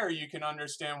 from there, you can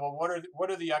understand, well,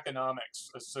 what are the economics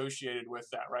associated with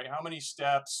that, right? How many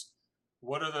steps?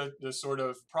 What are the sort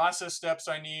of process steps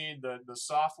I need, the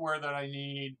software that I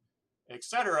need, et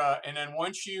cetera. And then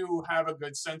once you have a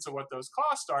good sense of what those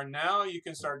costs are, now you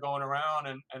can start going around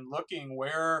and looking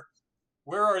where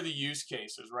are the use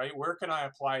cases, right? Where can I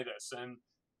apply this?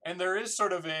 And there is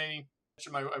sort of I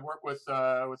work with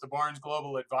the Barnes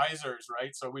Global Advisors,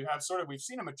 right? So we've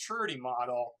seen a maturity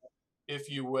model, if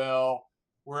you will,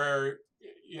 where,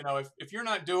 if you're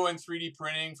not doing 3D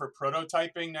printing for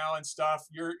prototyping now and stuff,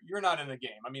 you're not in the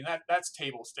game. I mean, that's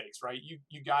table stakes, right?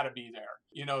 You got to be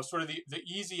there. Sort of the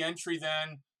easy entry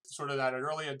then, sort of that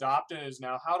early adoption, is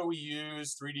now, how do we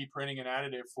use 3D printing and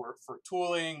additive for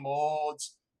tooling,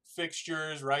 molds,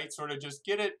 fixtures, right? Sort of just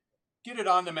get it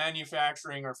on the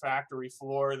manufacturing or factory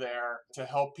floor there to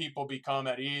help people become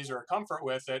at ease or comfort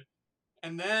with it.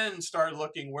 And then start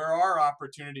looking, where are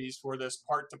opportunities for this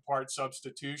part-to-part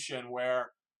substitution,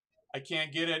 where I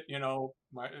can't get it,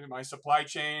 my supply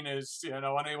chain is,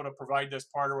 unable to provide this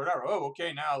part or whatever. Oh,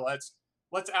 okay, now let's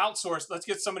outsource. Let's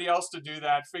get somebody else to do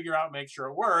that, figure out, make sure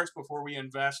it works before we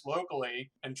invest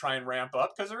locally and try and ramp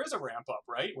up, because there is a ramp up,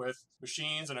 right, with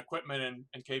machines and equipment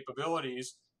and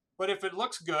capabilities. But if it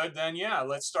looks good, then yeah,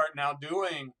 let's start now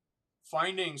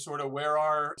finding sort of where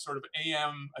our sort of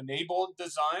AM enabled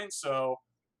design. So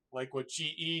like what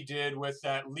GE did with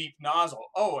that LEAP nozzle.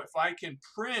 Oh, if I can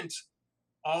print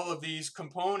all of these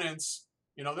components,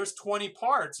 there's 20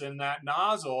 parts in that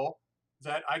nozzle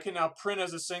that I can now print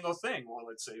as a single thing. Well,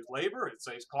 it saves labor, it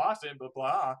saves cost, and blah,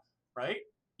 blah, right?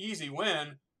 Easy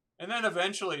win. And then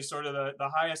eventually sort of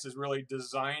the highest is really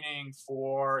designing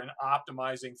for and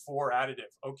optimizing for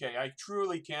additive. Okay, I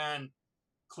truly can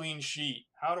clean sheet.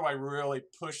 How do I really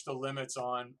push the limits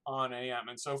on AM?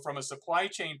 And so from a supply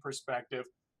chain perspective,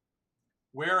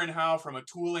 where and how, from a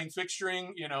tooling, fixturing,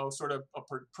 sort of a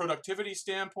productivity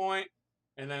standpoint,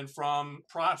 and then from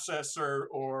processor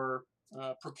or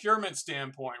procurement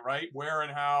standpoint, right? Where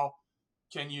and how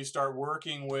can you start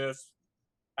working with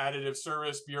additive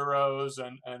service bureaus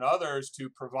and others to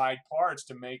provide parts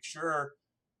to make sure,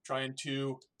 trying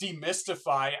to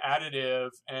demystify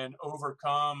additive and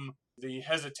overcome the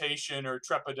hesitation or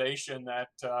trepidation that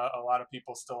a lot of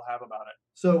people still have about it.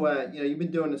 So, you've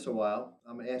been doing this a while.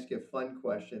 I'm going to ask you a fun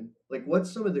question. Like,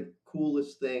 what's some of the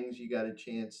coolest things you got a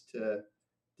chance to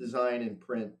design and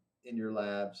print in your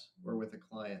labs or with a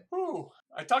client? Ooh,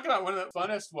 I talk about one of the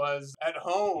funnest was at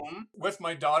home with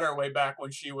my daughter way back when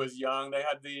she was young. They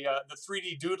had the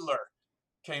 3D Doodler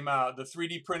came out, the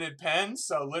 3D printed pen.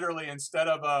 So literally, instead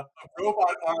of a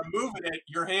robot arm moving it,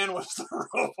 your hand was the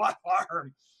robot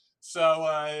arm.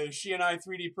 So she and I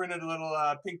 3D printed a little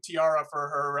pink tiara for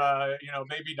her,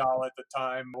 baby doll at the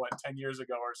time, 10 years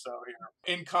ago or so.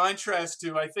 In contrast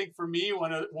to, I think for me,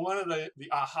 one of the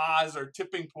ahas or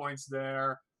tipping points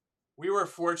there, we were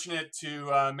fortunate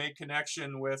to make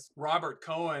connection with Robert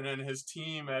Cohen and his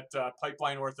team at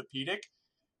Pipeline Orthopedic.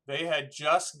 They had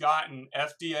just gotten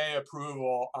FDA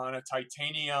approval on a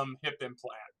titanium hip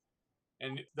implant,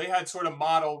 and they had sort of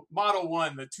model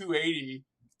 1, the 280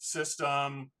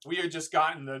 system. We had just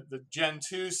gotten the Gen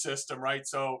 2 system, right?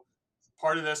 So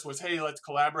part of this was, hey, let's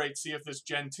collaborate, see if this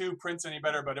Gen 2 prints any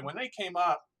better. But when they came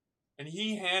up and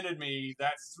he handed me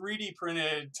that 3D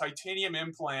printed titanium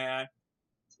implant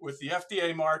with the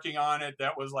FDA marking on it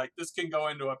that was like, this can go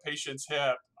into a patient's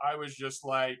hip. I was just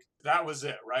like, that was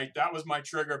it, right? That was my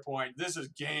trigger point. This is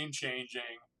game changing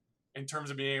in terms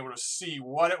of being able to see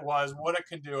what it was, what it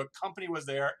can do. A company was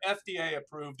there, FDA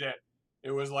approved it.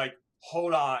 It was like,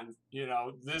 hold on,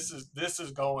 this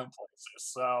is going places.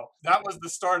 So that was the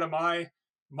start of my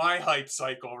hype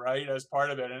cycle, right? As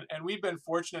part of it. And we've been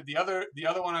fortunate. The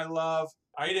other one I love,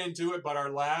 I didn't do it, but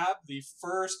our lab, the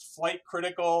first flight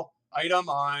critical item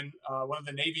on one of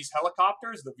the Navy's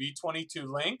helicopters, the V-22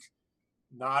 Link.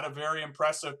 Not a very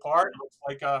impressive part.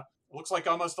 Looks like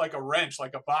almost like a wrench,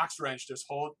 like a box wrench.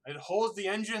 It holds the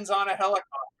engines on a helicopter.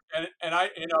 And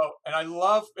I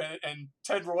love, and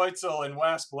Ted Reutzel and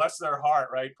Wes, bless their heart,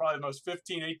 right? Probably the most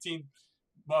 15, 18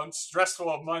 months,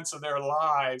 stressful months of their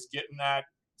lives, getting that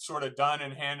sort of done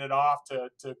and handed off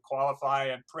to qualify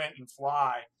and print and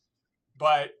fly.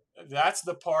 But that's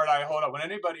the part I hold up. When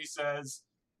anybody says,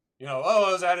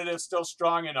 oh, is additives still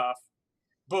strong enough?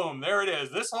 Boom, there it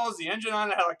is. This holds the engine on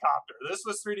a helicopter. This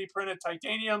was 3D printed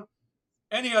titanium.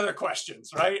 Any other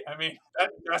questions, right? I mean,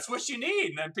 that's what you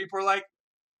need. And then people are like,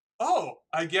 oh,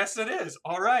 I guess it is.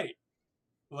 All right,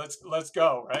 let's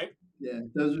go, right? Yeah,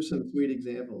 those are some sweet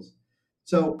examples.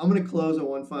 So I'm going to close on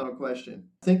one final question.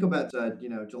 Think about,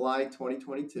 July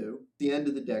 2022, the end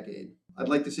of the decade. I'd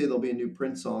like to say there'll be a new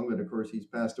Prince song, but of course he's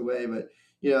passed away. But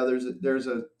there's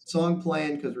a song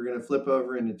playing because we're going to flip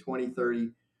over into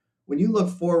 2030. When you look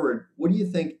forward, what do you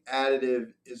think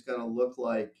additive is going to look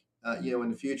like? In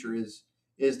the future, is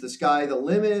the sky the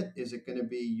limit? Is it going to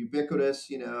be ubiquitous?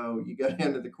 You go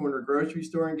down to the corner grocery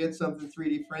store and get something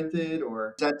 3D printed,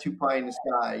 or is that too pie in the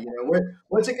sky?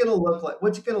 What's it going to look like?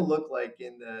 What's it going to look like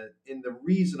in the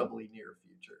reasonably near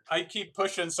future? I keep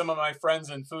pushing some of my friends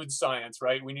in food science,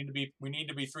 right? We need to be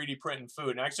 3D printing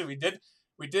food. And actually,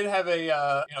 we did have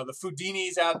the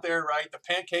Foodinis out there, right? The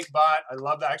pancake bot. I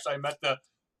love that. Actually, I met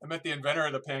the inventor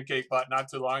of the pancake bot not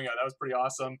too long ago. That was pretty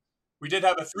awesome. We did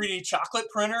have a 3D chocolate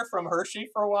printer from Hershey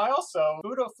for a while, so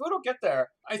food will get there.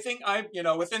 I think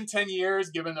within 10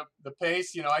 years, given the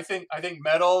pace, I think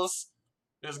metals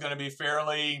is going to be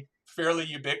fairly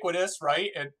ubiquitous,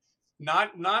 right? And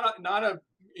not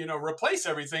replace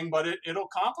everything, but it'll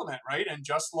complement, right? And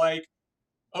just like,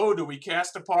 oh, do we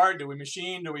cast a part? Do we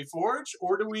machine? Do we forge?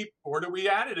 Or do we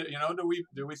add it? Do we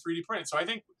 3D print? So I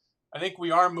think we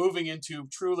are moving into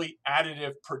truly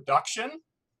additive production.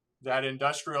 That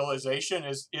industrialization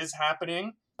is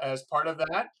happening as part of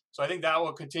that. So I think that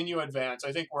will continue to advance.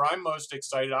 I think where I'm most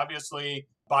excited, obviously,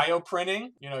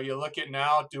 bioprinting. You look at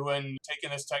now taking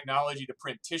this technology to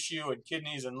print tissue and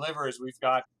kidneys and livers. We've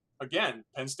got, again,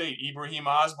 Penn State, Ibrahim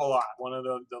Osbolat, one of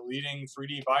the leading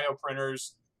 3D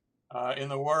bioprinters in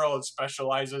the world,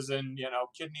 specializes in,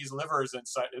 kidneys, livers, and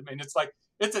such. I mean,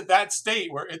 it's at that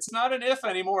state where it's not an if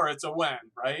anymore, it's a when,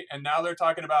 right? And now they're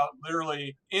talking about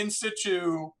literally in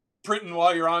situ printing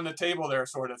while you're on the table there,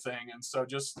 sort of thing. And so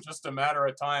just a matter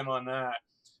of time on that.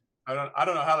 I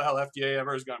don't know how the hell FDA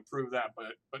ever is going to prove that,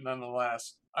 but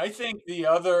nonetheless, I think the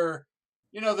other,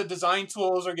 the design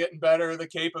tools are getting better, the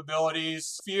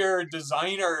capabilities. For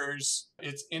designers,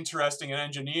 it's interesting, an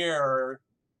engineer,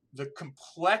 the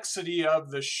complexity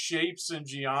of the shapes and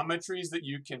geometries that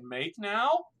you can make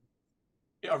now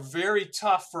are very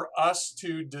tough for us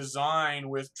to design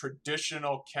with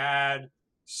traditional CAD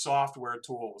software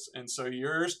tools. And so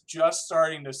you're just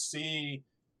starting to see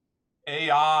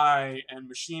AI and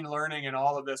machine learning and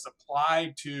all of this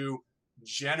applied to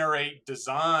generate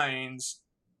designs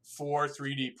for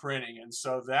 3D printing. And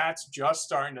so that's just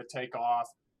starting to take off.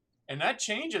 And that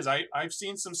changes. I've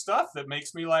seen some stuff that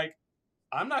makes me like,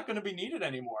 I'm not going to be needed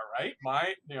anymore, right?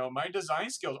 My design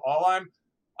skills,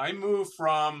 I move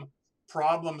from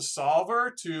problem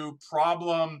solver to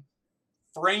problem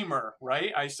framer,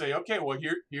 right? I say, okay, well,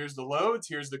 here's the loads,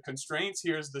 here's the constraints,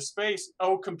 here's the space.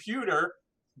 Oh, computer,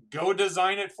 go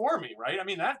design it for me, right? I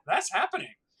mean, that's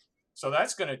happening. So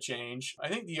that's going to change. I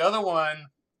think the other one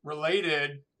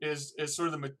related is sort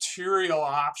of the material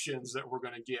options that we're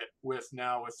going to get with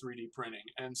 3D printing.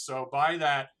 And so by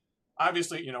that,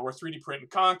 obviously, we're 3D printing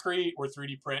concrete, we're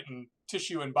 3D printing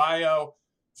tissue and bio,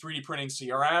 3D printing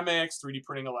ceramics, 3D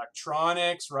printing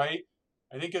electronics, right?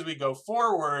 I think as we go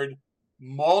forward,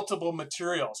 multiple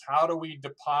materials. How do we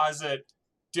deposit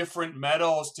different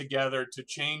metals together to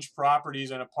change properties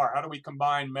in a part? How do we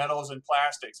combine metals and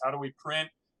plastics? How do we print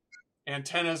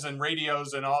antennas and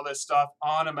radios and all this stuff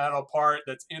on a metal part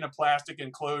that's in a plastic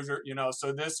enclosure?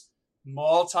 So this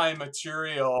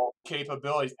multi-material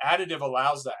capabilities, additive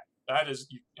allows that. That is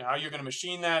how you're going to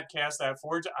machine that, cast that,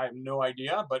 forge it. I have no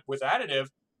idea. But with additive,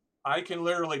 I can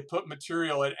literally put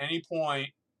material at any point,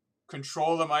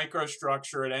 control the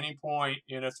microstructure at any point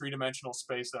in a three-dimensional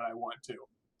space that I want to.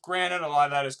 Granted, a lot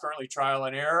of that is currently trial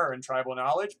and error and tribal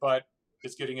knowledge, but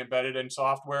it's getting embedded in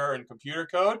software and computer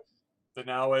code that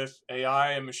now with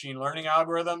AI and machine learning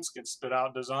algorithms can spit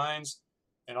out designs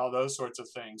and all those sorts of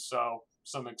things. So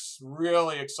some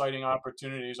really exciting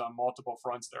opportunities on multiple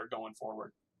fronts that are going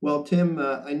forward. Well, Tim,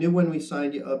 I knew when we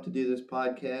signed you up to do this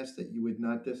podcast that you would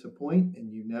not disappoint,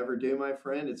 and you never do, my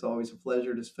friend. It's always a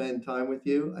pleasure to spend time with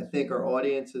you. I think our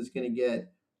audience is going to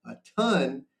get a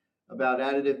ton about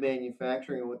additive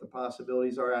manufacturing and what the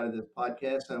possibilities are out of this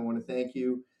podcast. And I want to thank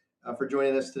you for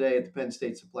joining us today at the Penn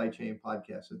State Supply Chain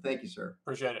Podcast. So thank you, sir.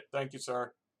 Appreciate it. Thank you,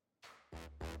 sir.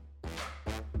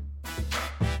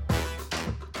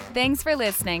 Thanks for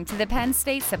listening to the Penn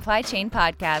State Supply Chain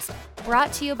Podcast,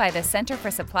 brought to you by the Center for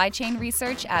Supply Chain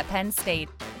Research at Penn State.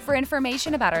 For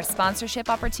information about our sponsorship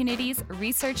opportunities,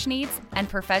 research needs, and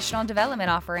professional development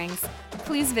offerings,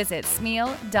 please visit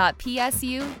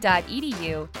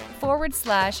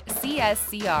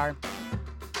smeal.psu.edu/CSCR.